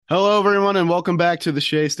Hello, everyone, and welcome back to the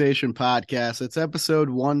Shea Station podcast. It's episode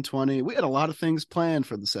 120. We had a lot of things planned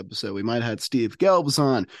for this episode. We might have had Steve Gelbs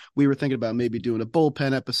on. We were thinking about maybe doing a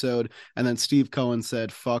bullpen episode, and then Steve Cohen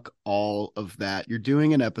said, fuck all of that. You're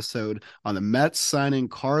doing an episode on the Mets signing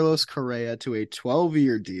Carlos Correa to a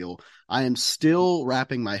 12-year deal. I am still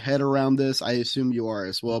wrapping my head around this. I assume you are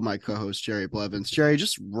as well, my co-host, Jerry Blevins. Jerry,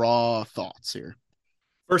 just raw thoughts here.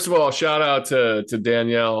 First of all, shout out to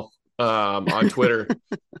Danielle on Twitter.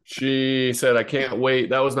 She said, "I can't wait."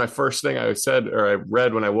 That was my first thing I said or I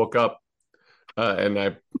read when I woke up, and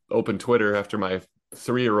I opened Twitter after my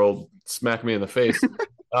 3-year-old smacked me in the face.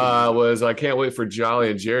 Was I can't wait for Jolly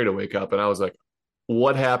and Jerry to wake up, and I was like,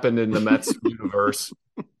 "What happened in the Mets universe?"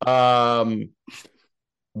 Um,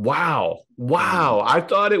 wow! I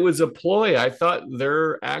thought it was a ploy. I thought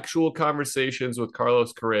their actual conversations with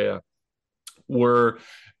Carlos Correa were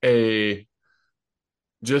a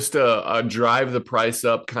just a drive the price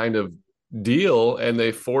up kind of deal, and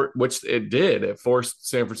which it did. It forced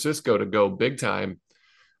San Francisco to go big time.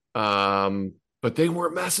 But they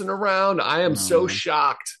weren't messing around. I am No, so man.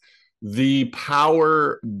 shocked. The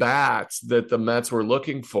power bats that the Mets were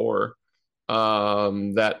looking for,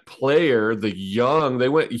 that player, the young, they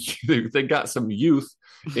went, they got some youth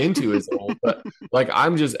into his old, but like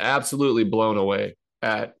I'm just absolutely blown away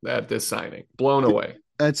at this signing. Blown away.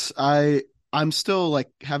 It's I'm still like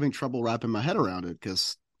having trouble wrapping my head around it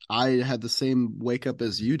because I had the same wake up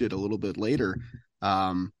as you did a little bit later.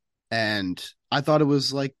 Um and I thought it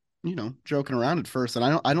was like, joking around at first.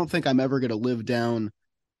 And I don't think I'm ever gonna live down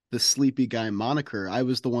the sleepy guy moniker. I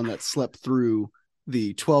was the one that slept through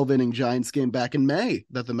the 12 inning Giants game back in May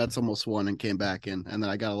that the Mets almost won and came back in. And then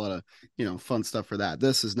I got a lot of, fun stuff for that.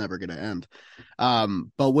 This is never going to end.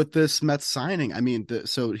 But with this Mets signing, I mean,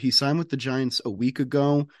 so he signed with the Giants a week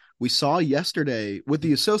ago. We saw yesterday with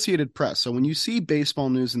the Associated Press. So when you see baseball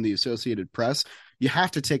news in the Associated Press, you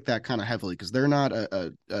have to take that kind of heavily because they're not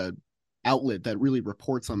a outlet that really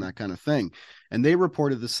reports on that kind of thing. And they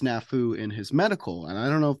reported the snafu in his medical. And I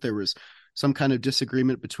don't know if there was some kind of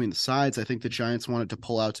disagreement between the sides. I think the Giants wanted to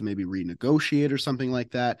pull out to maybe renegotiate or something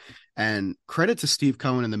like that. And credit to Steve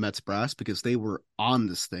Cohen and the Mets brass because they were on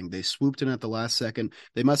this thing. They swooped in at the last second.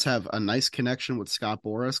 They must have a nice connection with Scott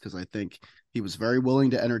Boras because I think he was very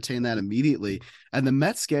willing to entertain that immediately. And the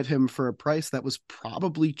Mets get him for a price that was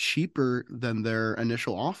probably cheaper than their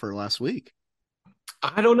initial offer last week.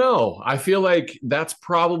 I don't know. I feel like that's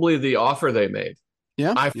probably the offer they made.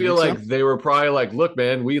 Yeah, I you feel think so? like they were probably like, look,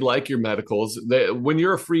 man, we like your medicals. When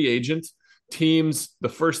you're a free agent, teams, the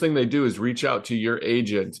first thing they do is reach out to your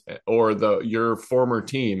agent or your former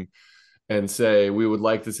team and say, we would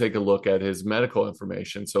like to take a look at his medical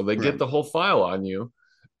information. So they get Right. the whole file on you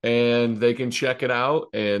and they can check it out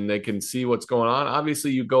and they can see what's going on.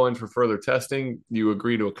 Obviously, you go in for further testing, you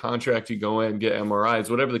agree to a contract, you go in, get MRIs,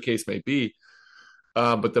 whatever the case may be.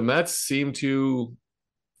 But the Mets seem to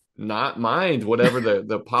not mind whatever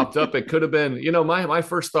the popped up. It could have been, my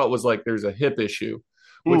first thought was like there's a hip issue,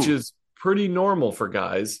 which Mm, is pretty normal for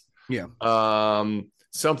guys. yeah.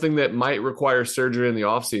 Something that might require surgery in the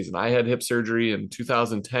offseason. I had hip surgery in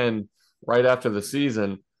 2010, right after the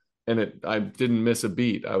season, and I didn't miss a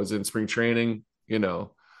beat. I was in spring training,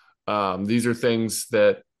 these are things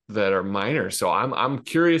that are minor. So I'm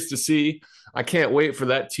curious to see. I can't wait for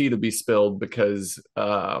that tea to be spilled because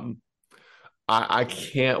I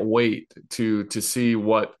can't wait to see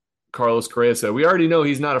what Carlos Correa said. We already know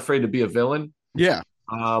he's not afraid to be a villain. Yeah.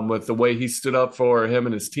 With the way he stood up for him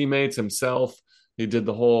and his teammates himself. He did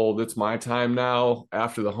the whole "It's my time now"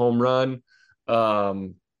 after the home run.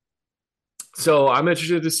 Um, so I'm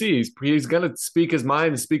interested to see. He's going to speak his mind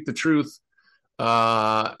and speak the truth. And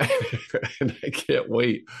I can't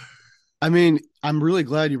wait. I mean, I'm really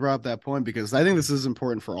glad you brought up that point because I think this is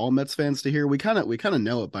important for all Mets fans to hear. We kind of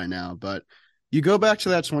know it by now, but you go back to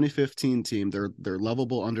that 2015 team. They're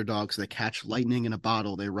lovable underdogs. They catch lightning in a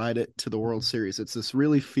bottle. They ride it to the World Series. It's this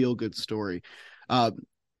really feel good story. Uh,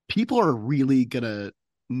 People are really gonna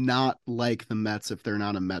not like the Mets if they're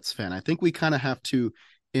not a Mets fan. I think we kind of have to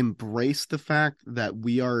embrace the fact that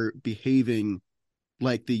we are behaving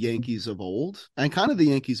like the Yankees of old and kind of the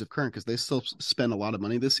Yankees of current because they still spend a lot of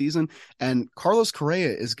money this season. And Carlos Correa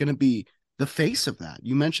is going to be the face of that.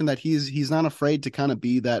 You mentioned that he's not afraid to kind of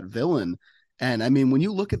be that villain. And I mean, when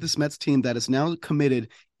you look at this Mets team that is now committed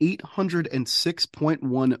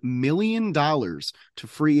 $806.1 million to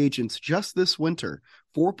free agents just this winter,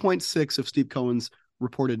 4.6 of Steve Cohen's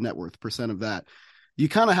reported net worth, percent of that, you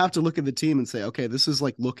kind of have to look at the team and say, okay, this is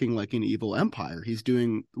like looking like an evil empire. He's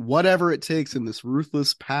doing whatever it takes in this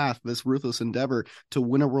ruthless path, this ruthless endeavor to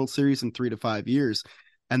win a World Series in 3 to 5 years.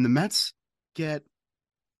 And the Mets get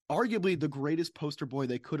arguably the greatest poster boy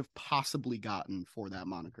they could have possibly gotten for that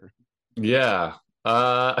moniker. Yeah.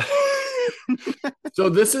 Uh, so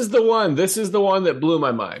this is the one. This is the one that blew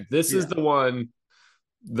my mind. This is Yeah. the one.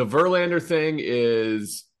 The Verlander thing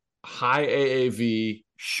is high AAV,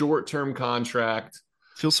 short term contract.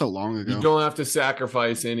 Feels so long You ago. don't have to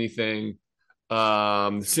sacrifice anything.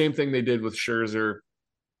 The same thing they did with Scherzer.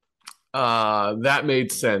 That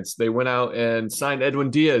made sense. They went out and signed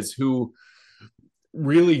Edwin Diaz, who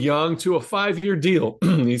really young to a 5-year deal.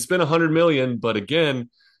 He spent 100 million, but again,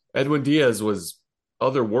 Edwin Diaz was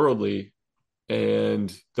otherworldly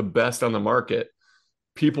and the best on the market.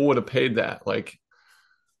 People would have paid that. Like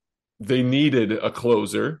they needed a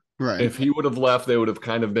closer. Right. If he would have left, they would have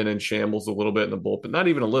kind of been in shambles a little bit in the bullpen. Not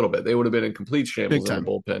even a little bit. They would have been in complete Big shambles in the time.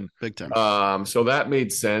 bullpen. Big time. So that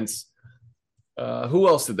made sense. Who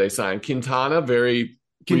else did they sign? Quintana, very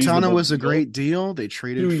Quintana reasonable was a deal. great deal. They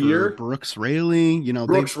traded 2 for year. Brooks Raley. You know,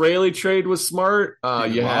 Brooks Raley trade was smart.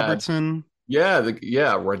 David You had Robertson.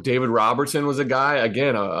 where David Robertson was a guy,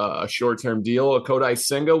 again, a short term deal. Kodai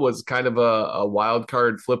Senga was kind of a wild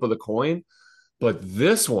card flip of the coin. But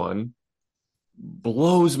this one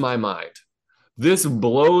blows my mind. This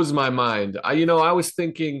blows my mind. I was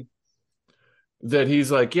thinking that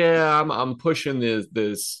he's like, yeah, I'm pushing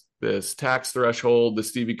this tax threshold, the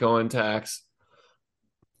Stevie Cohen tax.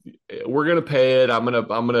 We're gonna pay it.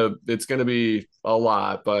 It's gonna be a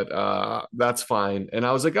lot, but that's fine. And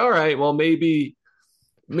I was like, all right, well, maybe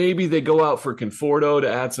they go out for Conforto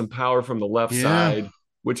to add some power from the left Yeah. side,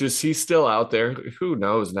 which is he's still out there. Who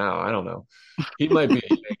knows now? I don't know. He might be,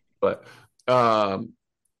 but um,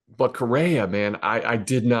 but Correa, man, I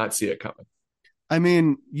did not see it coming. I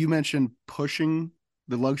mean, you mentioned pushing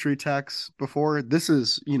the luxury tax before. This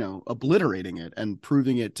is, obliterating it and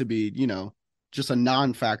proving it to be, just a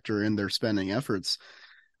non-factor in their spending efforts.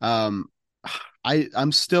 Um,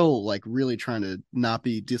 I'm still like really trying to not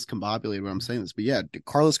be discombobulated when I'm saying this, but yeah,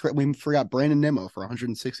 we forgot Brandon Nimmo for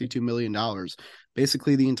 $162 million,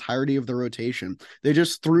 basically the entirety of the rotation. They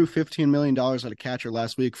just threw $15 million at a catcher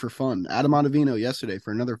last week for fun. Adam Ottavino yesterday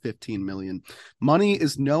for another $15 million. Money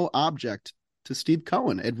is no object to Steve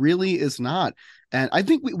Cohen. It really is not. And I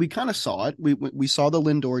think we kind of saw it. We saw the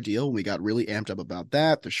Lindor deal and we got really amped up about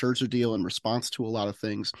that. The Scherzer deal in response to a lot of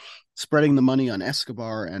things, spreading the money on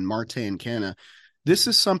Escobar and Marte and Canna. This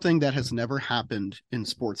is something that has never happened in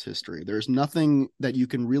sports history. There's nothing that you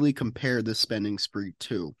can really compare this spending spree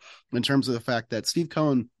to in terms of the fact that Steve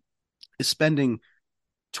Cohen is spending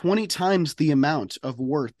 20 times the amount of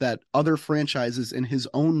worth that other franchises in his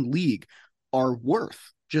own league are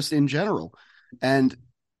worth just in general. And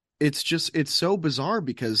it's so bizarre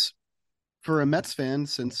because for a Mets fan,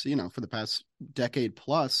 since, for the past decade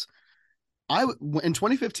plus, in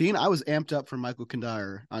 2015, I was amped up for Michael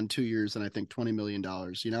Condair on 2 years and I think $20 million.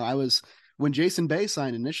 When Jason Bay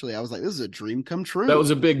signed initially, I was like, this is a dream come true. That was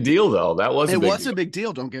a big deal, though. A big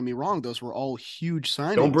deal. Don't get me wrong. Those were all huge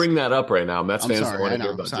signings. Don't bring that up right now. Mets fans don't want to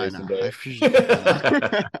hear about Jason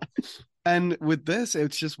Bay. And with this,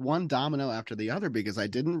 it's just one domino after the other because I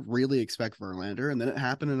didn't really expect Verlander, and then it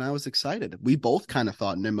happened, and I was excited. We both kind of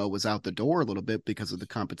thought Nimmo was out the door a little bit because of the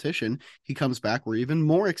competition. He comes back, we're even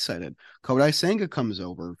more excited. Kodai Senga comes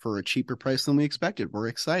over for a cheaper price than we expected. We're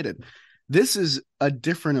excited. This is a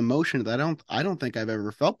different emotion that I don't think I've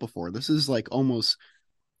ever felt before. This is like almost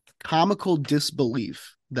comical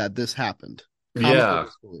disbelief that this happened. Yeah.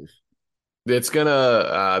 It's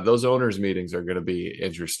gonna those owners meetings are gonna be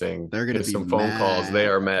interesting. They're gonna be some phone calls. They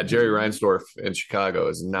are mad. Jerry Reinsdorf in Chicago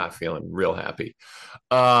is not feeling real happy.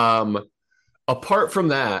 Apart from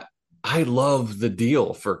that, I love the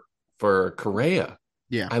deal for Correa.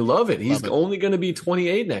 Yeah, I love it. He's only going to be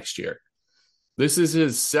 28 next year. This is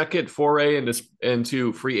his second foray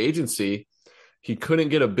into free agency. He couldn't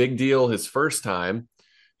get a big deal his first time.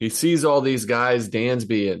 He sees all these guys,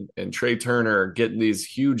 Dansby and Trey Turner, getting these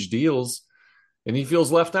huge deals, and he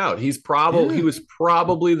feels left out. He was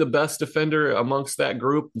probably the best defender amongst that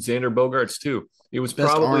group. Xander Bogaerts too. He was best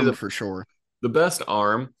probably for sure the best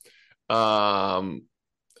arm.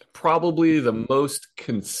 Probably the most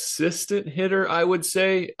consistent hitter, I would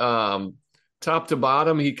say. Top to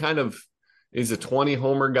bottom, he kind of is a 20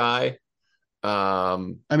 homer guy. I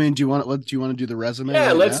mean, do you want to do the resume?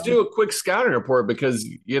 Yeah, let's do a quick scouting report because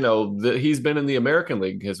he's been in the American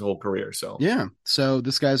League his whole career. So yeah, so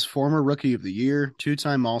this guy's former Rookie of the Year,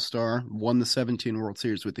 2-time All-Star, won the 17 World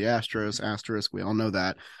Series with the Astros. Asterisk, we all know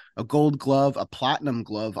that. a gold glove, a platinum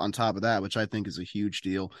glove on top of that, which I think is a huge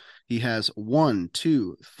deal. He has 1,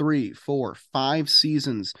 2, 3, 4, 5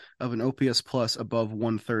 seasons of an OPS plus above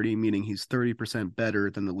 130, meaning he's 30% better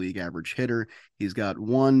than the league average hitter. He's got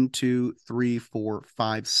 1, 2, 3, 4,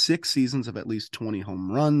 5, 6 seasons of at least 20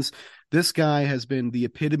 home runs. This guy has been the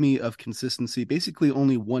epitome of consistency, basically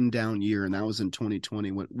only one down year, and that was in 2020,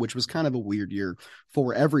 which was kind of a weird year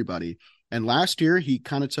for everybody. And last year, he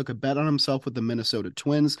kind of took a bet on himself with the Minnesota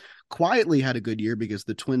Twins. Quietly had a good year because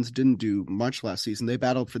the Twins didn't do much last season. They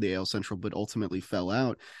battled for the AL Central, but ultimately fell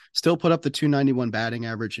out. Still put up the 291 batting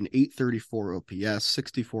average and 834 OPS,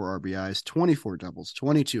 64 RBIs, 24 doubles,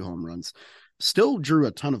 22 home runs. Still drew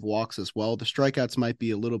a ton of walks as well. The strikeouts might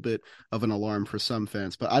be a little bit of an alarm for some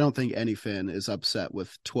fans, but I don't think any fan is upset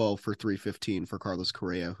with 12 for 315 for Carlos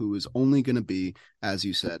Correa, who is only going to be, as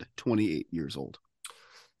you said, 28 years old.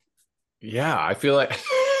 Yeah, I feel like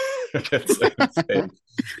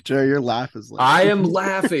Jerry, your laugh is like I am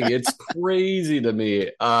laughing. It's crazy to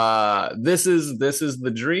me. This is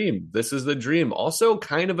the dream. This is the dream. Also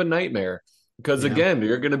kind of a nightmare because again,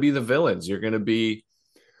 you're going to be the villains. The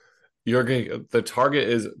target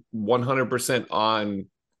is 100% on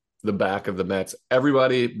the back of the Mets.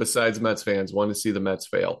 Everybody besides Mets fans want to see the Mets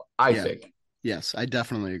fail, I think. Yes, I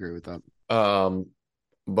definitely agree with that.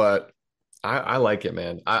 But I like it,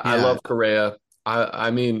 man. I love Correa. I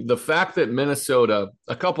mean, the fact that Minnesota,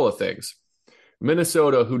 a couple of things.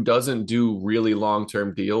 Minnesota, who doesn't do really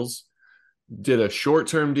long-term deals, did a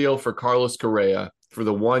short-term deal for Carlos Correa for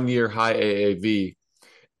the 1-year high AAV.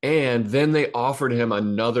 And then they offered him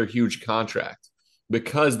another huge contract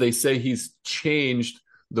because they say he's changed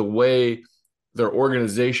the way their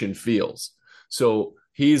organization feels. So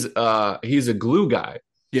he's a glue guy.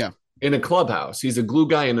 Yeah. In a clubhouse. He's a glue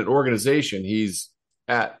guy in an organization. He's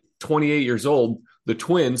at 28 years old. The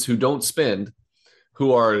Twins, who don't spend,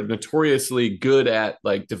 who are notoriously good at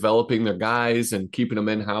like developing their guys and keeping them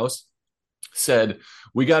in-house, said,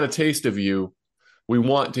 we got a taste of you. We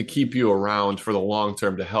want to keep you around for the long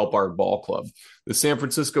term to help our ball club. The San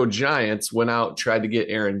Francisco Giants went out, tried to get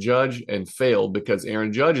Aaron Judge and failed because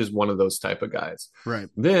Aaron Judge is one of those type of guys. Right.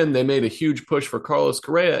 Then they made a huge push for Carlos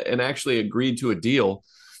Correa and actually agreed to a deal.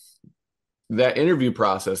 That interview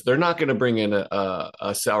process, they're not going to bring in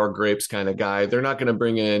a sour grapes kind of guy. They're not going to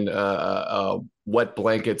bring in a wet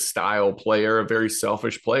blanket style player, a very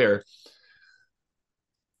selfish player.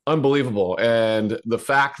 Unbelievable. And the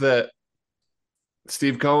fact that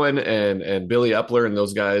Steve Cohen and Billy Epler and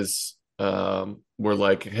those guys were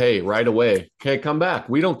like, hey, right away, okay, come back.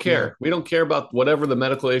 We don't care. Yeah. We don't care about whatever the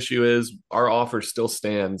medical issue is. Our offer still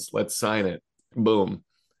stands. Let's sign it. Boom.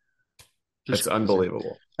 It's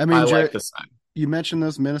unbelievable. I mean, Jared, like the sign. You mentioned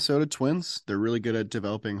those Minnesota Twins. They're really good at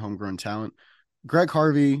developing homegrown talent. Greg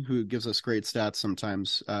Harvey, who gives us great stats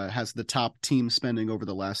sometimes, has the top team spending over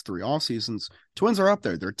the last 3 off seasons. Twins are up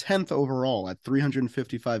there. They're 10th overall at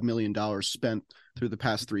 $355 million spent through the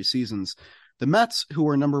past 3 seasons. The Mets, who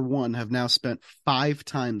are number 1, have now spent 5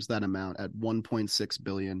 times that amount at $1.6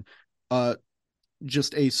 billion.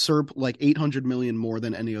 Just a like $800 million more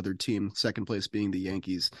than any other team, second place being the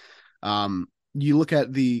Yankees. You look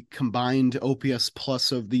at the combined OPS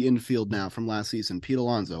plus of the infield now from last season. Pete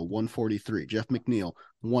Alonso, 143. Jeff McNeil,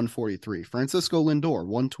 143. Francisco Lindor,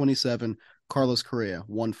 127. Carlos Correa,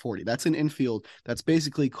 140. That's an infield that's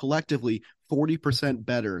basically collectively 40%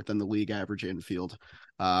 better than the league average infield.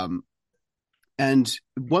 And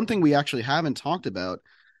one thing we actually haven't talked about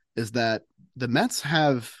is that the Mets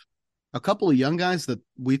have a couple of young guys that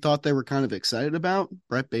we thought they were kind of excited about.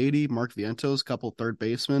 Brett Baty, Mark Vientos, couple third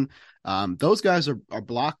basemen. Those guys are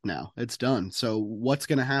blocked now. It's done. So what's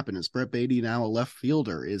going to happen? Is Brett Baty now a left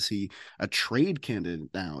fielder? Is he a trade candidate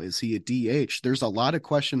now? Is he a DH? There's a lot of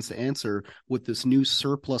questions to answer with this new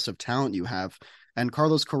surplus of talent you have. And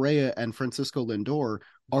Carlos Correa and Francisco Lindor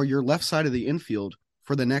are your left side of the infield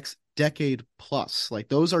for the next decade plus. Like,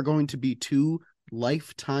 those are going to be 2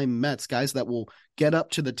 lifetime Mets, guys that will get up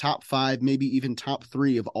to the top 5, maybe even top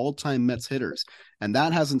 3 of all-time Mets hitters. And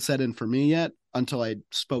that hasn't set in for me yet until I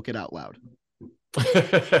spoke it out loud.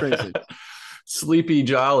 Crazy. Sleepy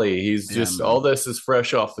Jolly. He's just, all this is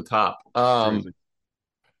fresh off the top.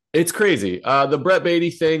 It's crazy. The Brett Baty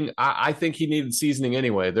thing, I think he needed seasoning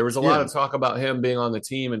anyway. There was a lot of talk about him being on the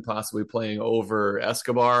team and possibly playing over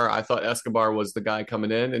Escobar. I thought Escobar was the guy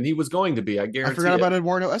coming in, and he was going to be. I guarantee. I forgot about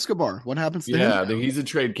Eduardo Escobar. What happens to him? Yeah, he's a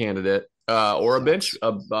trade candidate or a bench,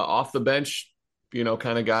 off the bench,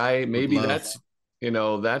 kind of guy. Maybe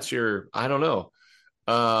that's your. I don't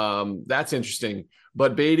know. That's interesting.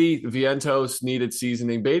 But Baty, Vientos needed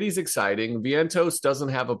seasoning. Baty's exciting. Vientos doesn't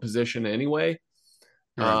have a position anyway.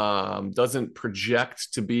 Right. Doesn't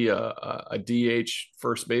project to be a DH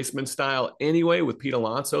first baseman style anyway with Pete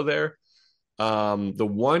Alonso there. The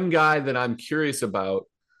one guy that I'm curious about,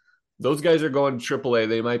 those guys are going to AAA.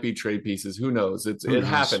 They might be trade pieces. Who knows? Who It knows?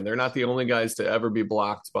 happened. They're not the only guys to ever be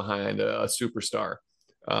blocked behind a superstar.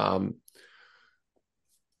 Um,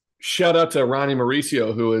 Shout out to Ronnie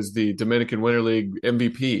Mauricio, who is the Dominican Winter League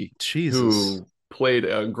MVP, Jesus. who played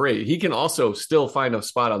great. He can also still find a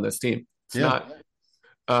spot on this team. It's Yeah.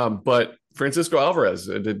 not, but Francisco Alvarez,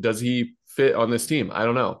 does he fit on this team? I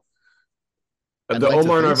don't know. I'd The like to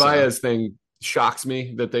Omar think so. Narvaez thing shocks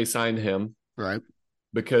me that they signed him Right.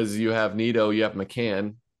 because you have Nito, you have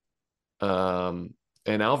McCann, and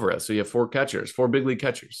Alvarez. So you have four catchers, four big league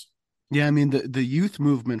catchers. Yeah, I mean the youth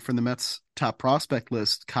movement from the Mets top prospect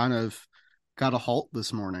list kind of got a halt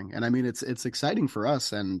this morning. And I mean it's exciting for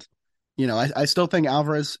us. And I still think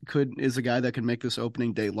Alvarez is a guy that could make this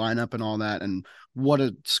opening day lineup and all that. And what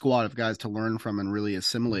a squad of guys to learn from and really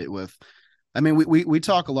assimilate with. I mean, we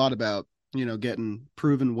talk a lot about, getting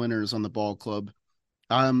proven winners on the ball club.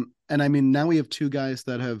 And I mean, now we have two guys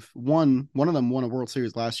that have won. One of them won a World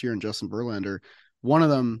Series last year in Justin Verlander. One of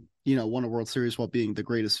them, won a World Series while being the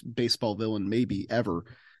greatest baseball villain maybe ever.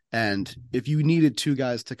 And if you needed two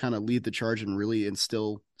guys to kind of lead the charge and really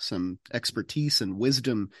instill some expertise and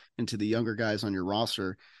wisdom into the younger guys on your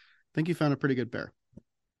roster, I think you found a pretty good pair.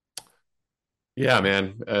 Yeah,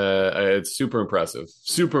 man, it's super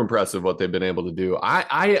impressive what they've been able to do.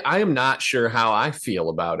 I am not sure how I feel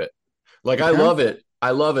about it. Like, I Yeah, love it.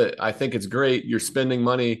 I love it. I think it's great. You're spending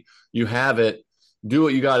money. You have it. Do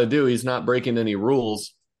what you got to do. He's not breaking any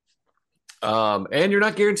rules. And you're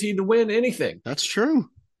not guaranteed to win anything. that's true.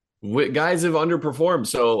 Guys have underperformed.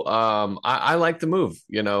 So I like the move.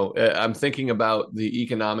 I'm thinking about the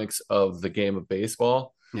economics of the game of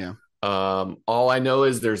baseball. Yeah. All I know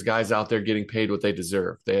is there's guys out there getting paid what they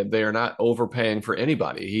deserve. They are not overpaying for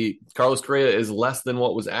anybody. Carlos Correa is less than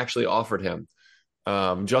what was actually offered him.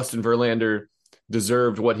 Justin Verlander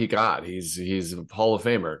deserved what he got. He's a Hall of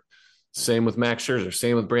Famer. Same with Max Scherzer.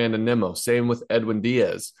 Same with Brandon Nimmo. Same with Edwin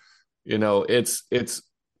Diaz. It's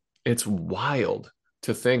wild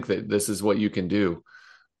to think that this is what you can do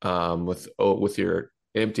with your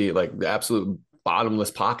empty, like, the absolute bottomless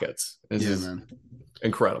pockets. This Yeah, is man.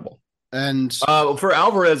 incredible. And For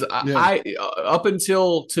Alvarez, yeah, up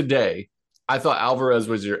until today, I thought Alvarez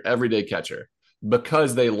was your everyday catcher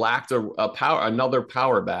because they lacked another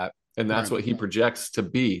power bat, and that's right. what he projects to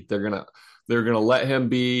be. They're gonna let him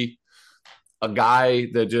be a guy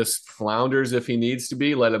that just flounders if he needs to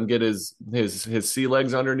be. Let him get his sea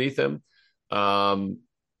legs underneath him.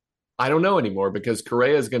 I don't know anymore because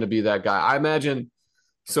Correa is going to be that guy. I imagine.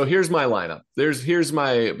 So here's my lineup. Here's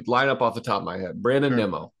my lineup off the top of my head. Brandon Sure.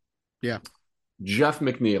 Nimmo, Yeah. Jeff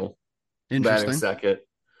McNeil batting Interesting. second,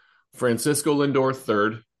 Francisco Lindor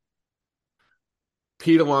third,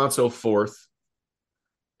 Pete Alonso fourth,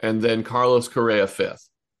 and then Carlos Correa fifth.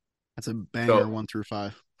 That's a banger So 1 through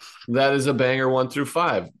 5. that is a banger 1 through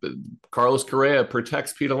 5. Carlos Correa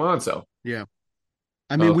protects Pete Alonso. Yeah.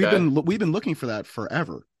 I mean, Okay. we've been looking for that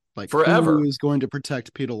forever. Like, who Forever. is going to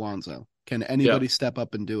protect Pete Alonso? Can anybody Yep. step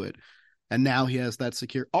up and do it? And now he has that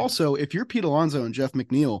secure. Also, if you're Pete Alonso and Jeff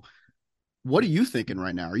McNeil, what are you thinking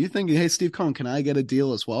right now? Are you thinking, hey, Steve Cohen, can I get a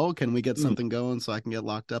deal as well? Can we get something going so I can get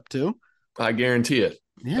locked up too? I guarantee it.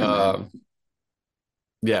 Yeah, man. Um,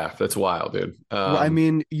 yeah, that's wild, dude. Well, I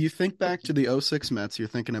mean, you think back to the '06 Mets, you're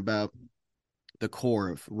thinking about the core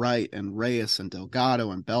of Wright and Reyes and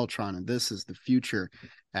Delgado and Beltran, and this is the future.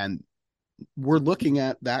 And we're looking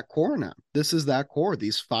at that core now. This is that core,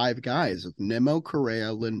 these 5 guys of Nimmo, Correa,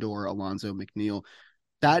 Lindor, Alonso, McNeil.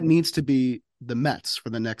 That needs to be the Mets for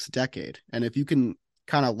the next decade. And if you can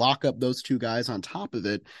kind of lock up those 2 guys on top of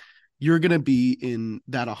it, you're going to be in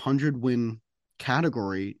that 100-win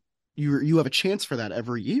category. You have a chance for that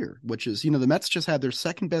every year, which is, the Mets just had their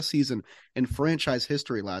second best season in franchise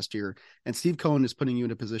history last year. And Steve Cohen is putting you in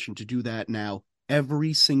a position to do that now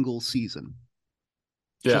every single season.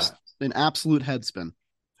 Yeah. Just an absolute headspin.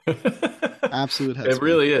 Absolute headspin. It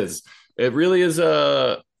really is. It really is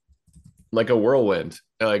like a whirlwind.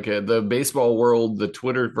 Like the baseball world, the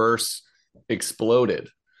Twitterverse exploded.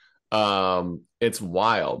 It's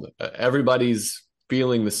wild. Everybody's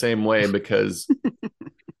feeling the same way because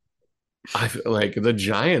I feel like the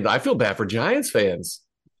Giants. I feel bad for Giants fans.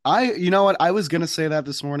 You know what? I was gonna say that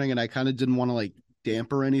this morning, and I kind of didn't want to like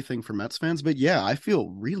damper anything for Mets fans, but yeah, I feel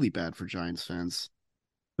really bad for Giants fans.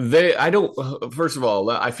 I don't, first of all,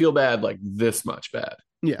 I feel bad like this much bad.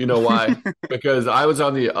 Yeah. You know why? Because I was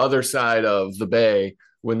on the other side of the Bay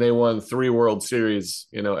when they won 3 World Series,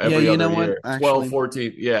 Yeah, every you know other what? year, 12, Actually,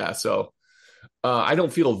 14. Yeah. So I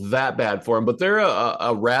don't feel that bad for him, but they're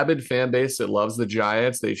a rabid fan base that loves the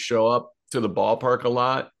Giants. They show up to the ballpark a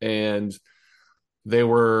lot, and they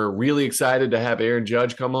were really excited to have Aaron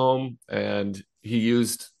Judge come home, and he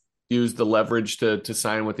used the leverage to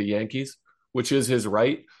sign with the Yankees, which is his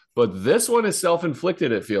right. But this one is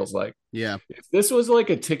self-inflicted, it feels like. Yeah, If this was like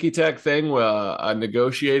a ticky-tack thing, a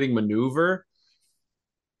negotiating maneuver,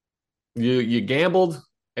 you gambled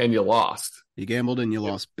and you lost. you gambled and you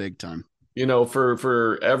lost big time.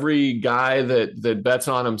 For every guy that bets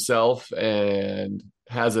on himself and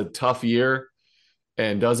has a tough year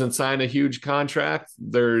and doesn't sign a huge contract,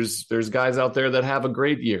 there's guys out there that have a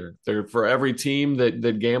great year. There for every team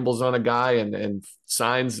that gambles on a guy and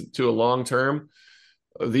signs to a long term.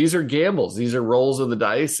 These are gambles. These are rolls of the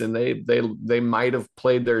dice, and they might have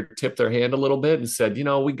tipped their hand a little bit and said,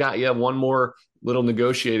 we got you one more little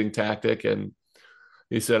negotiating tactic. And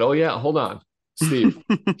he said, "Oh yeah, hold on, Steve,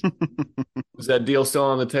 is that deal still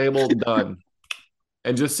on the table?" Done.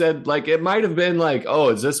 And just said, like, it might have been like, "Oh,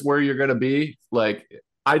 is this where you're going to be?" Like,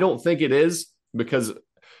 I don't think it is, because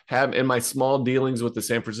in my small dealings with the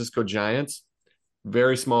San Francisco Giants,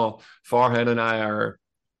 very small, Farhan and I are,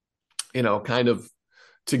 kind of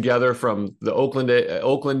together from the Oakland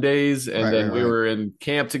days, and Right, then right, we right. were in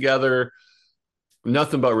camp together.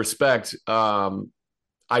 Nothing but respect.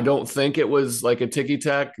 I don't think it was like a ticky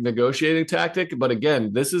tack negotiating tactic, but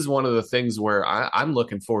again, this is one of the things where I'm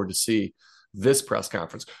looking forward to see this press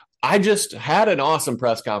conference. I just had an awesome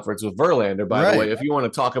press conference with Verlander, by the Right. way. If you want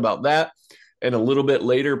to talk about that in a little bit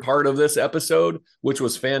later part of this episode, which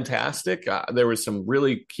was fantastic, there were some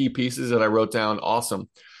really key pieces that I wrote down. Awesome.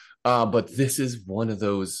 But this is one of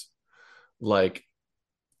those like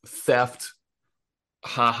theft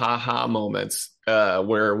ha ha ha moments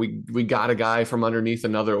where we got a guy from underneath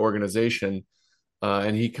another organization,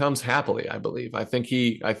 and he comes happily. I believe. I think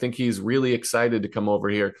he's really excited to come over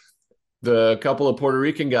here. The couple of Puerto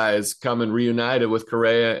Rican guys come and reunited with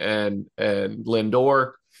Correa and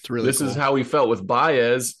Lindor. It's really This is cool. how we felt with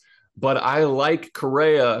Baez, but I like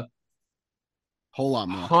Correa Whole lot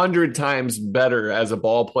more. 100 times better as a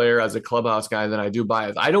ball player, as a clubhouse guy than I do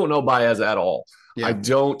Baez. I don't know Baez at all. I Yeah.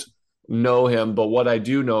 don't know him, but what I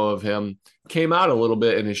do know of him came out a little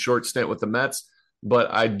bit in his short stint with the Mets.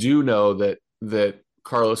 But I do know that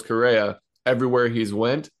Carlos Correa, everywhere he's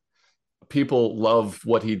went, people love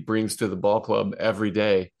what he brings to the ball club every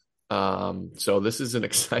day. So this is an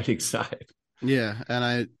exciting side. Yeah,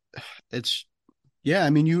 and it's yeah.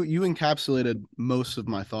 I mean, you encapsulated most of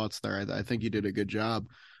my thoughts there. I think you did a good job.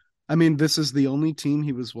 I mean, this is the only team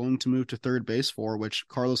he was willing to move to third base for, which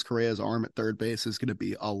Carlos Correa's arm at third base is going to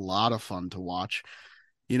be a lot of fun to watch.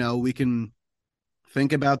 We can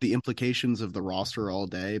think about the implications of the roster all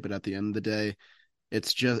day, but at the end of the day,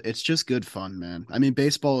 it's just good fun, man. I mean,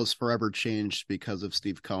 baseball has forever changed because of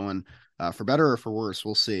Steve Cohen, for better or for worse,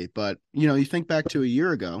 we'll see. But you think back to a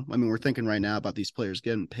year ago. I mean, we're thinking right now about these players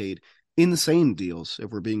getting paid insane deals.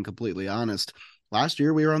 If we're being completely honest, last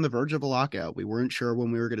year we were on the verge of a lockout. We weren't sure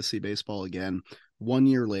when we were going to see baseball again. 1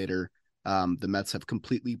 year later, the Mets have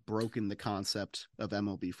completely broken the concept of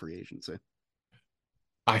MLB free agency.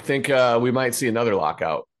 I think we might see another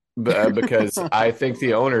lockout because I think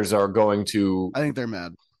the owners are going to. I think they're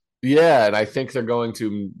mad. Yeah, and I think they're going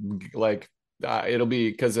to like it'll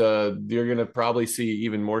be because you're going to probably see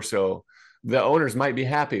even more so. The owners might be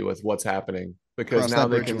happy with what's happening because Cross now that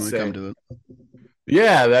they bridge can when we come say, to it.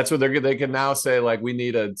 yeah, that's what they can now say, like, we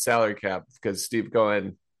need a salary cap because Steve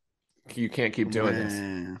Cohen, you can't keep doing this.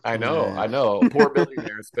 Wah, I wah. know. Poor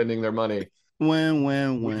billionaires spending their money. Wah,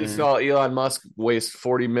 wah, We just wah. saw Elon Musk waste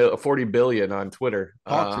 40 billion on Twitter.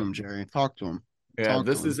 Talk to him, Jerry. Talk to him. Yeah, Talk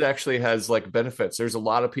to this him. is actually has like benefits. There's a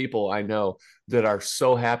lot of people I know that are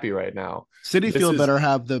so happy right now. City This Field is, better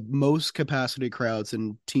have the most capacity crowds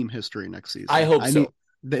in team history next I season. hope I need so.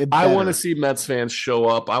 they I want to better. see Mets fans show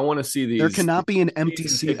up. I want to see There these cannot be an empty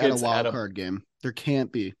season seat at a tickets at wild a, card game. There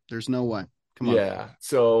can't be. There's no way. Come on. yeah.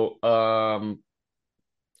 So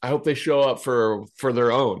I hope they show up for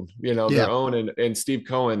their own, their Yeah. own, and Steve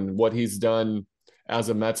Cohen, what he's done as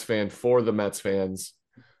a Mets fan for the Mets fans,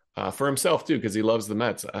 for himself too, because he loves the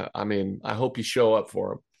Mets. I mean, I hope you show up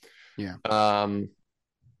for Yeah. him.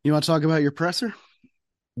 You want to talk about your presser?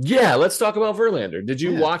 Yeah, let's talk about Verlander. Did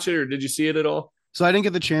you Yeah. watch it or did you see it at all? So I didn't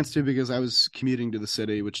get the chance to because I was commuting to the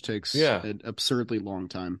city, which takes Yeah. an absurdly long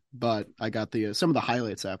time. But I got the some of the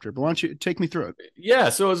highlights after. But why don't you take me through it? Yeah,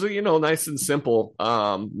 so it was nice and simple,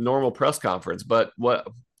 normal press conference. But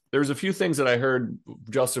there's a few things that I heard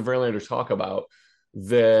Justin Verlander talk about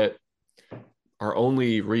that are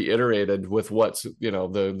only reiterated with what's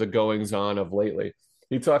the goings on of lately.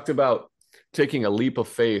 He talked about taking a leap of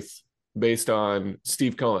faith based on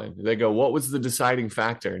Steve Cohen. They go, what was the deciding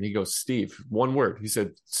factor? And he goes, Steve, one word. He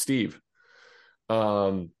said, Steve.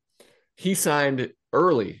 Um, he signed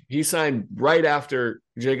early. He signed right after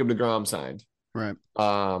Jacob deGrom signed. Right.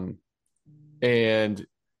 Um, and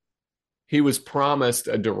he was promised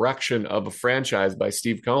a direction of a franchise by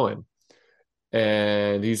Steve Cohen.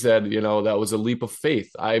 And he said, that was a leap of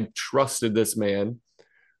faith. I trusted this man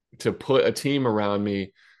to put a team around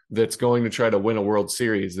me that's going to try to win a World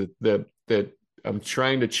Series, that I'm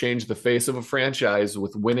trying to change the face of a franchise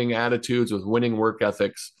with winning attitudes, with winning work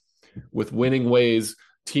ethics, with winning ways,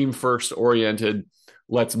 team first oriented.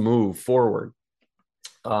 Let's move forward.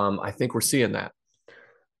 I think we're seeing that.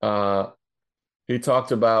 He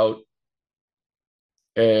talked about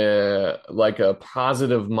like a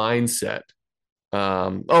positive mindset.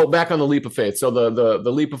 Back on the leap of faith. So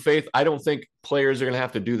the leap of faith, I don't think players are going to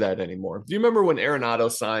have to do that anymore. Do you remember when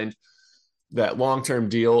Arenado signed that long-term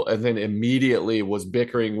deal and then immediately was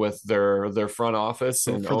bickering with their front office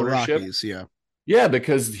and For ownership? the Rockies, yeah. Yeah,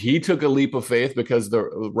 because he took a leap of faith because the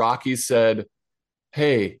Rockies said,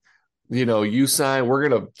 "Hey, you sign, we're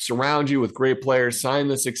going to surround you with great players, sign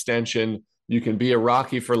this extension. You can be a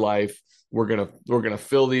Rocky for life. We're going to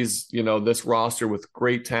fill these, this roster with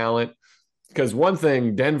great talent." Because one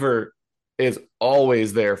thing, Denver is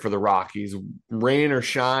always there for the Rockies, rain or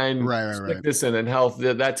shine, Right. sickness and in health.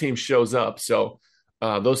 That team shows up. So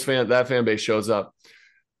that fan base shows up,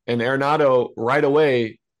 and Arenado right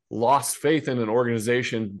away lost faith in an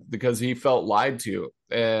organization because he felt lied to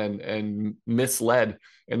and misled,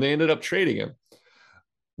 and they ended up trading him.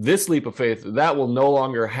 This leap of faith, that will no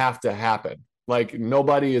longer have to happen. Like,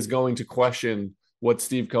 nobody is going to question what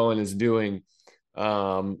Steve Cohen is doing,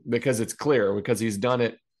 because it's clear, because he's done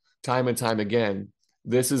it time and time again.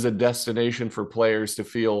 This is a destination for players to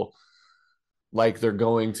feel like they're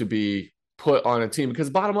going to be put on a team, because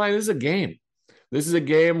bottom line, this is a game. This is a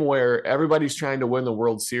game where everybody's trying to win the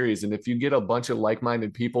World Series. And if you get a bunch of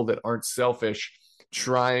like-minded people that aren't selfish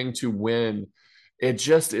trying to win, it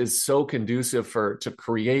just is so conducive to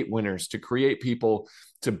create winners, to create people,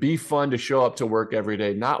 to be fun, to show up to work every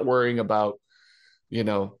day, not worrying about,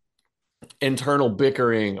 internal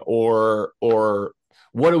bickering or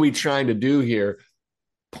what are we trying to do here.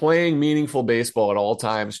 Playing meaningful baseball at all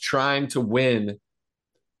times, trying to win,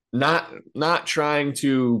 not trying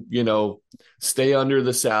to stay under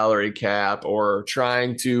the salary cap or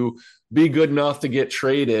trying to be good enough to get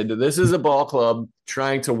traded. This is a ball club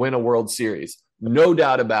trying to win a World Series, no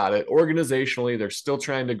doubt about it. Organizationally, they're still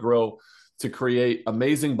trying to grow, to create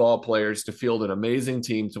amazing ball players, to field an amazing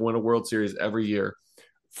team, to win a World Series every year.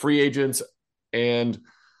 Free agents and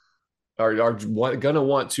are going to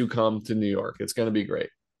want to come to New York. It's going to be great.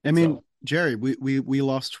 I mean, so, Jerry, we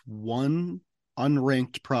lost one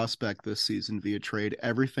unranked prospect this season via trade.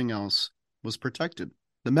 Everything else was protected.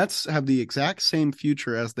 The Mets have the exact same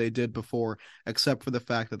future as they did before, except for the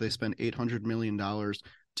fact that they spent $800 million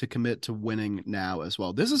to commit to winning now as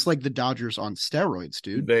well. This is like the Dodgers on steroids,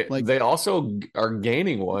 dude. They also are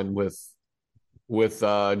gaining one with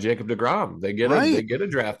Jacob deGrom. They get a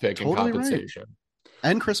draft pick totally in compensation. Right.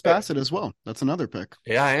 And Chris Bassett as well. That's another pick.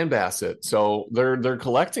 Yeah, and Bassett. So they're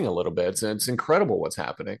collecting a little bit. It's incredible what's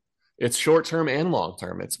happening. It's short term and long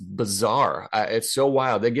term. It's bizarre. It's so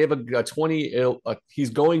wild. They gave a 20. He's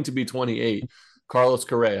going to be 28. Carlos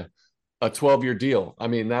Correa, a 12-year deal. I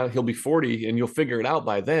mean, now he'll be 40, and you'll figure it out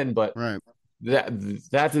by then. But right.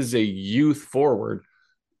 that is a youth forward.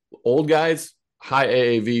 Old guys, high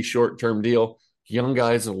AAV, short term deal. Young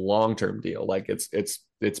guys, a long term deal. Like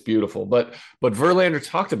it's beautiful. But Verlander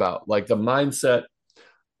talked about like the mindset,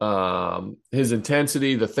 his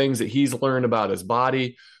intensity, the things that he's learned about his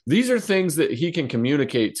body. These are things that he can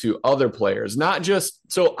communicate to other players, not just.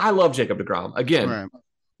 So I love Jacob deGrom. Again, right.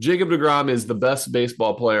 Jacob deGrom is the best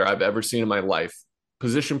baseball player I've ever seen in my life.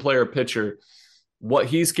 Position player, pitcher. What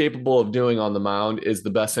he's capable of doing on the mound is the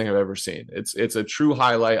best thing I've ever seen. It's a true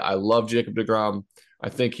highlight. I love Jacob deGrom. I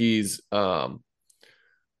think he's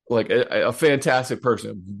like a fantastic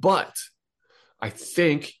person. But I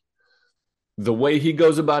think the way he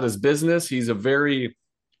goes about his business, he's a very,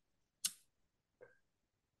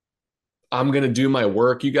 I'm going to do my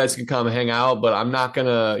work. You guys can come hang out, but I'm not going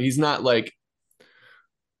to, he's not like,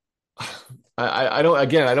 I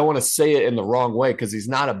don't want to say it in the wrong way because he's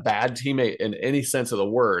not a bad teammate in any sense of the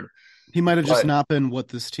word. He might have just not been what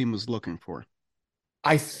this team was looking for.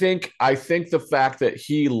 I think the fact that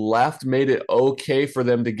he left made it okay for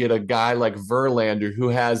them to get a guy like Verlander who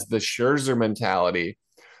has the Scherzer mentality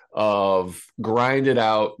of grind it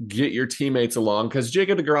out, get your teammates along. Because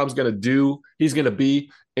Jacob deGrom's he's going to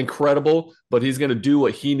be incredible, but he's going to do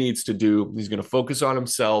what he needs to do. He's going to focus on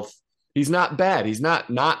himself. He's not bad. He's not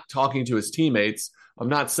talking to his teammates. I'm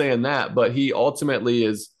not saying that, but he ultimately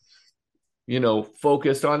is,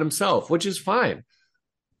 focused on himself, which is fine.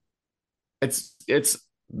 It's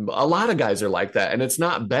a lot of guys are like that, and it's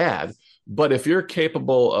not bad. But if you're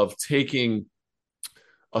capable of taking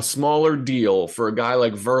a smaller deal for a guy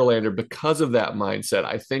like Verlander because of that mindset,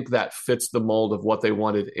 I think that fits the mold of what they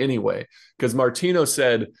wanted anyway. Because Martino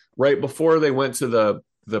said right before they went to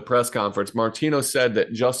the press conference, Martino said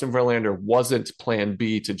that Justin Verlander wasn't plan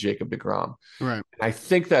B to Jacob deGrom. Right. I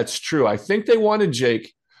think that's true. I think they wanted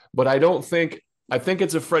Jake, but I think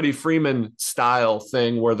it's a Freddie Freeman style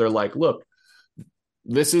thing where they're like, look,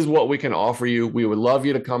 this is what we can offer you. We would love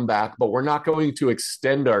you to come back, but we're not going to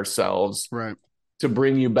extend ourselves Right. to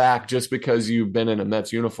bring you back just because you've been in a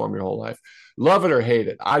Mets uniform your whole life. Love it or hate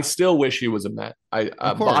it. I still wish he was a Met. Of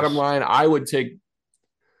Bottom course. line, I would take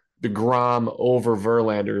DeGrom over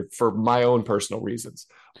Verlander for my own personal reasons.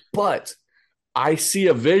 But I see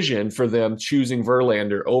a vision for them choosing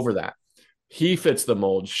Verlander over that. He fits the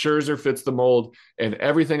mold. Scherzer fits the mold. And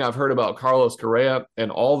everything I've heard about Carlos Correa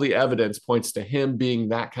and all the evidence points to him being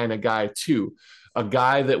that kind of guy, too. A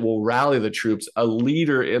guy that will rally the troops, a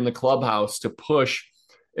leader in the clubhouse to push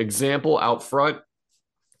example out front.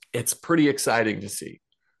 It's pretty exciting to see.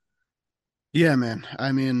 Yeah, man.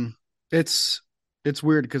 I mean, it's it's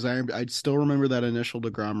weird because I still remember that initial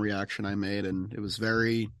DeGrom reaction I made, and it was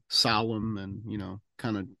very solemn and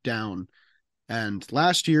kind of down. And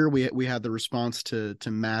last year we had the response to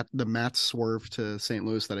Matt swerve to St.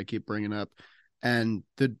 Louis that I keep bringing up, and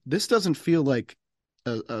this doesn't feel like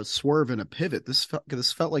a swerve and a pivot. This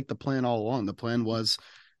felt like the plan all along. The plan was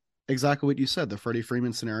exactly what you said, the Freddie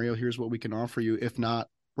Freeman scenario. Here's what we can offer you. If not,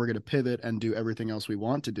 we're going to pivot and do everything else we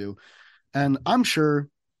want to do. And I'm sure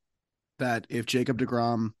that if Jacob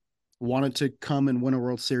deGrom wanted to come and win a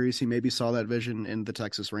World Series, he maybe saw that vision in the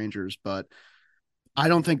Texas Rangers, but I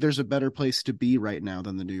don't think there's a better place to be right now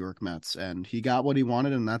than the New York Mets. And he got what he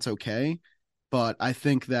wanted, and that's okay. But I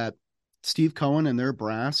think that Steve Cohen and their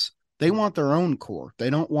brass, they want their own core. They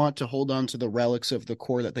don't want to hold on to the relics of the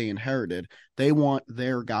core that they inherited. They want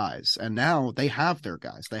their guys. And now they have their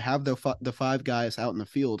guys. They have the five guys out in the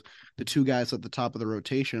field, the two guys at the top of the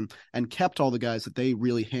rotation, and kept all the guys that they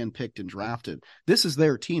really handpicked and drafted. This is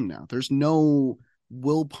their team now. There's no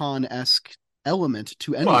Wilpon-esque element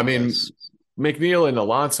to Well, any I of mean, this. McNeil and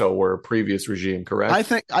Alonso were a previous regime, correct?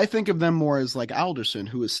 I think of them more as like Alderson,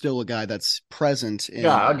 who is still a guy that's present Yeah, in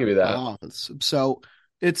I'll give you the that. office. So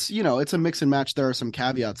it's a mix and match. There are some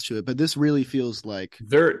caveats to it, but this really feels like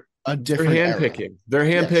They're a they're different era. handpicking. They're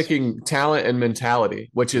Yes. handpicking talent and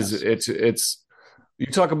mentality, which is Yes. it's you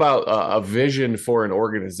talk about a vision for an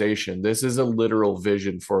organization. This is a literal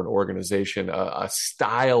vision for an organization, a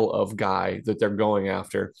style of guy that they're going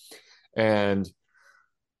after. And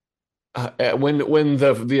when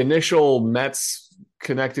the initial Mets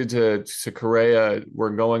connected to Correa were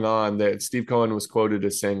going on, that Steve Cohen was quoted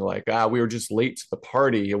as saying like, we were just late to the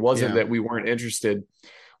party. It wasn't Yeah. that we weren't interested.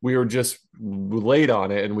 We were just late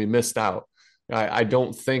on it and we missed out. I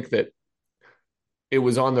don't think that it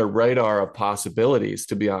was on their radar of possibilities,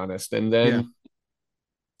 to be honest. And Yeah. then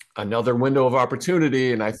another window of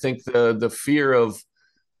opportunity. And I think the fear of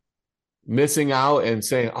missing out and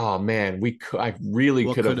saying, "Oh man, I really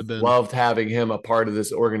What could could have have been. loved having him a part of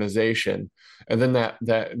this organization." And then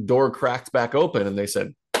that door cracked back open, and they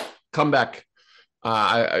said, "Come back."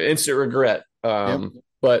 Instant regret. Yep.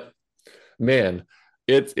 But man,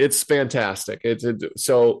 it's fantastic.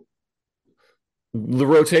 So the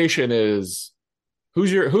rotation is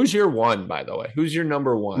who's your one, by the way? Who's your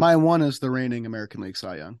number one? My one is the reigning American League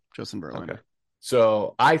Cy Young, Justin Okay. Verlander.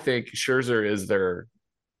 So I think Scherzer is their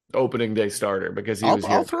opening day starter because he was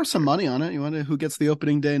I'll here. throw some money on it. You want to who gets the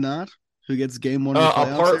opening day nod? Who gets game one of the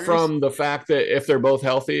playoff Apart series? from the fact that if they're both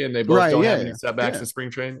healthy and they both Right. don't Yeah. have any Yeah. setbacks Yeah. in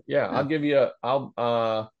spring training, yeah, Yeah. I'll give you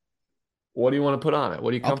I'll what do you want to put on it?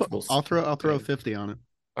 What are you comfortable I'll throw saying? 50 on it.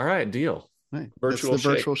 All right, deal. Hey, that's Virtual the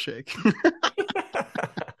shake. virtual shake.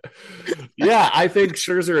 Yeah, I think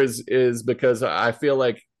Scherzer is because I feel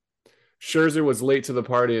like Scherzer was late to the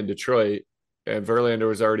party in Detroit and Verlander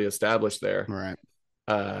was already established there. Right.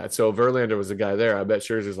 So Verlander was the guy there. I bet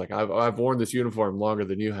Scherzer's like, I've worn this uniform longer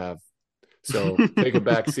than you have. So take a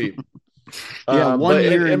back seat. Yeah, one But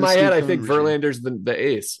year in in the my head, Steve I Cohen think regime. Verlander's the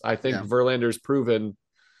ace. I think Yeah. Verlander's proven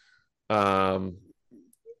um,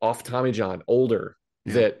 off Tommy John, older,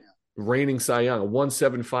 Yeah. that reigning Cy Young, a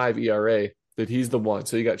 1.75 ERA, that he's the one.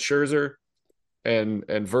 So you got Scherzer and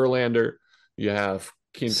Verlander. You have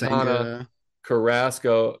Quintana, Senga.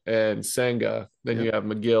 Carrasco, and Senga. Then Yep. you have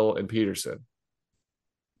McGill and Peterson.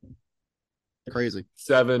 Crazy.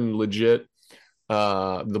 7 legit.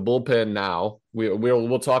 The bullpen now,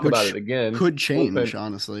 we'll talk about it which again. could change, Bullpen: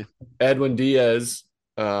 honestly. Edwin Diaz,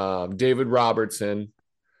 David Robertson.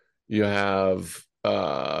 You have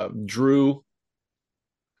Drew.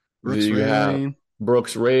 Brooks You have Raley,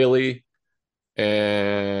 Brooks Raley,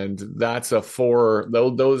 and that's a four.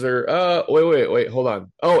 Those are wait, hold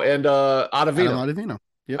on. Oh, and Adam Ottavino. Ottavino.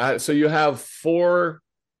 Yep. So you have four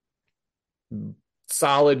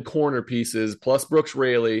solid corner pieces plus Brooks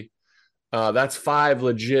Raley. That's five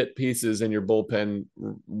legit pieces in your bullpen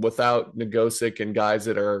without Nogosic and guys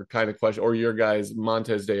that are kind of question, or your guys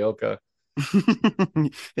Montez de Oca.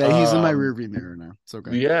 Yeah, he's in my Um, rearview mirror now. It's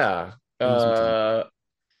okay. yeah. Give him some time.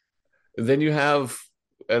 Then you have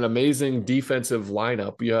an amazing defensive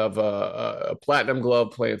lineup. You have a platinum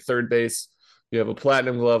glove playing third base. You have a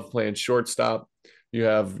platinum glove playing shortstop. You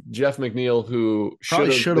have Jeff McNeil, who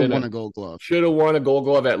Probably should have won a Gold Glove. should have won a Gold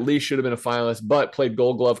Glove, at least should have been a finalist, but played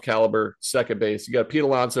Gold Glove caliber second base. You got Pete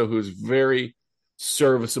Alonso, who's very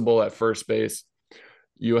serviceable at first base.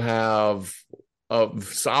 You have a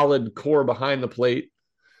solid core behind the plate,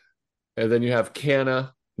 and then you have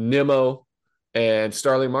Canna, Nimmo, and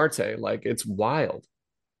Starling Marte. Like, it's wild.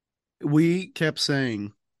 We kept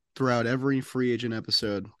saying throughout every free agent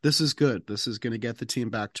episode, this is good. This is going to get the team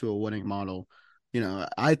back to a winning model.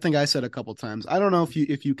 I think I said a couple times, I don't know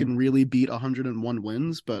if you can really beat 101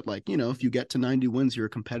 wins, but like, if you get to 90 wins, you're a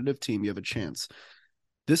competitive team, you have a chance.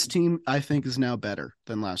 This team, I think, is now better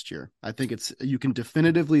than last year. I think you can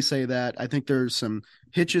definitively say that. I think there's some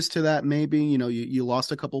hitches to that. Maybe, you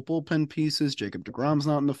lost a couple bullpen pieces. Jacob deGrom's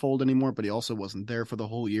not in the fold anymore, but he also wasn't there for the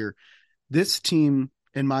whole year. This team,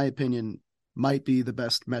 in my opinion, might be the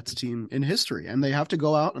best Mets team in history. And they have to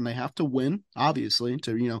go out and they have to win, obviously,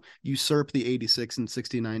 to, usurp the 86 and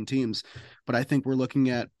 69 teams. But I think we're looking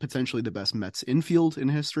at potentially the best Mets infield in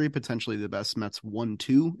history, potentially the best Mets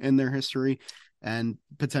 1-2 in their history, and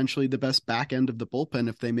potentially the best back end of the bullpen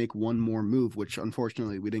if they make one more move, which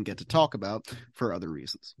unfortunately we didn't get to talk about for other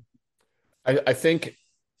reasons. I think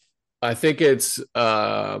it's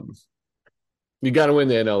you got to win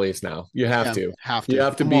the NL East now. You have to. Have to. You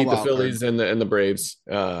have to One more beat the wild card. Phillies and the Braves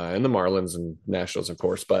and the Marlins and Nationals, of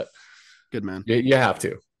course. But Good man. you have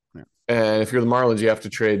to. Yeah. And if you're the Marlins, you have to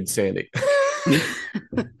trade Sandy.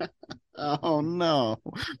 Oh no,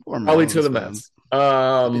 poor Probably to the fans.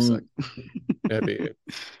 Mets. He would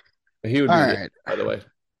be All good, right. by the way.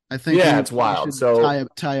 I think It's we wild. should So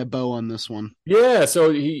tie a bow on this one. yeah,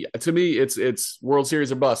 so to me, it's World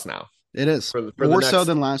Series or bust now. It is For the more next so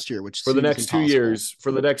than last year, which for the seems next 2 impossible. years.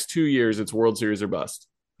 For the next 2 years, it's World Series or bust.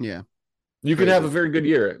 Yeah, You can crazy. have a very good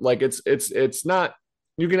year. Like it's not.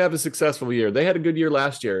 You can have a successful year. They had a good year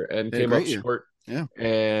last year and came up short. Yeah,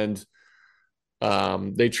 And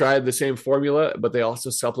they tried the same formula, but they also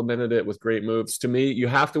supplemented it with great moves. To me, you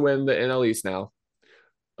have to win the NL East now,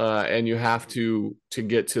 and you have to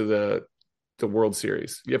get to the World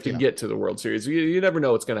Series. You have to get to the World Series. You never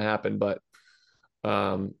know what's going to happen, but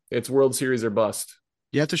it's World Series or bust.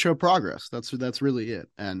 you have to show progress. That's really it.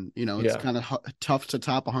 And it's kind of tough to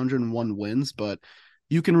top 101 wins, but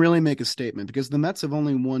you can really make a statement because the Mets have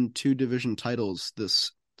only won 2 division titles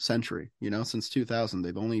this century. Since 2000,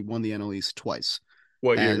 they've only won the NL East twice.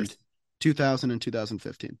 What years? 2000 and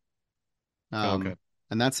 2015. Okay.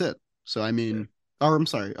 And that's it. So I mean, I'm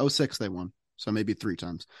sorry, 06 they won. So maybe 3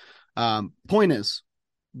 times. Point is,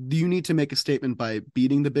 you need to make a statement by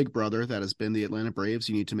beating the big brother that has been the Atlanta Braves.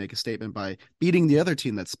 You need to make a statement by beating the other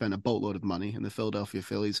team that spent a boatload of money in the Philadelphia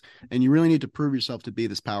Phillies. And you really need to prove yourself to be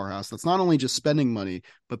this powerhouse that's not only just spending money,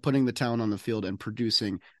 but putting the talent on the field and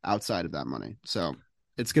producing outside of that money. So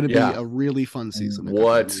it's going to be a really fun season. New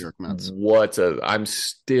York Mets. I'm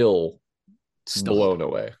still blown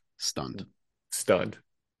away. Stunned. All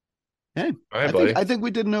Hey, right, buddy. I think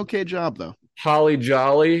we did an okay job, though. Holly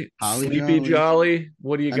Jolly, Sleepy Jolly.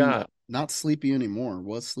 What do you got? Not sleepy anymore.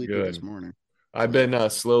 Was sleepy this morning. I've been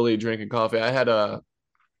slowly drinking coffee. I had a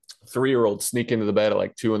 3-year-old sneak into the bed at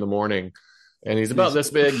like 2 a.m, and he's about this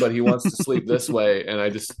big, but he wants to sleep this way. And I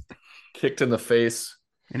just kicked in the face.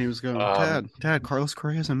 And he was going, Dad, Carlos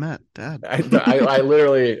Correa's a Met. Dad. I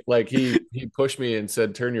literally, like, he pushed me and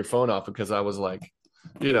said, turn your phone off, because I was like,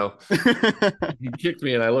 he kicked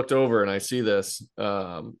me and I looked over and I see this.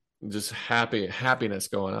 Just happiness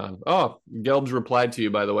going on. Oh, Gelbs replied to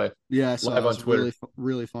you, by the way. Yeah, so live on Twitter. Really,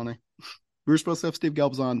 really funny. We were supposed to have Steve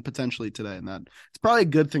Gelbs on potentially today, and that it's probably a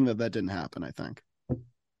good thing that didn't happen. I think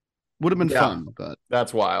would have been fun, but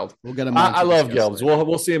that's wild. We'll get him. I love Gelbs.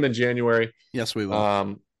 We'll see him in January. Yes, we will.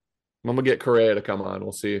 I'm gonna get Correa to come on.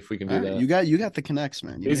 We'll see if we can do that. You got the connects,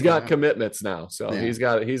 man. He's got commitments now, so he's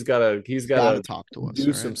got to talk to us.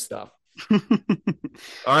 Do some stuff. All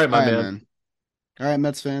right, my man. All right,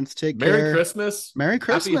 Mets fans, take Merry care. Christmas. Merry Happy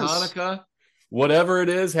Christmas. Hanukkah. Whatever it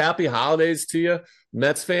is, happy holidays to you.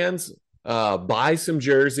 Mets fans, buy some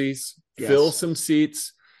jerseys, fill Yes. some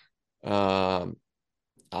seats. Um,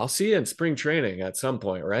 I'll see you in spring training at some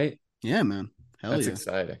point, right? Yeah, man. Hell That's yeah.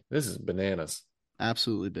 exciting. This is bananas.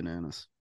 Absolutely bananas.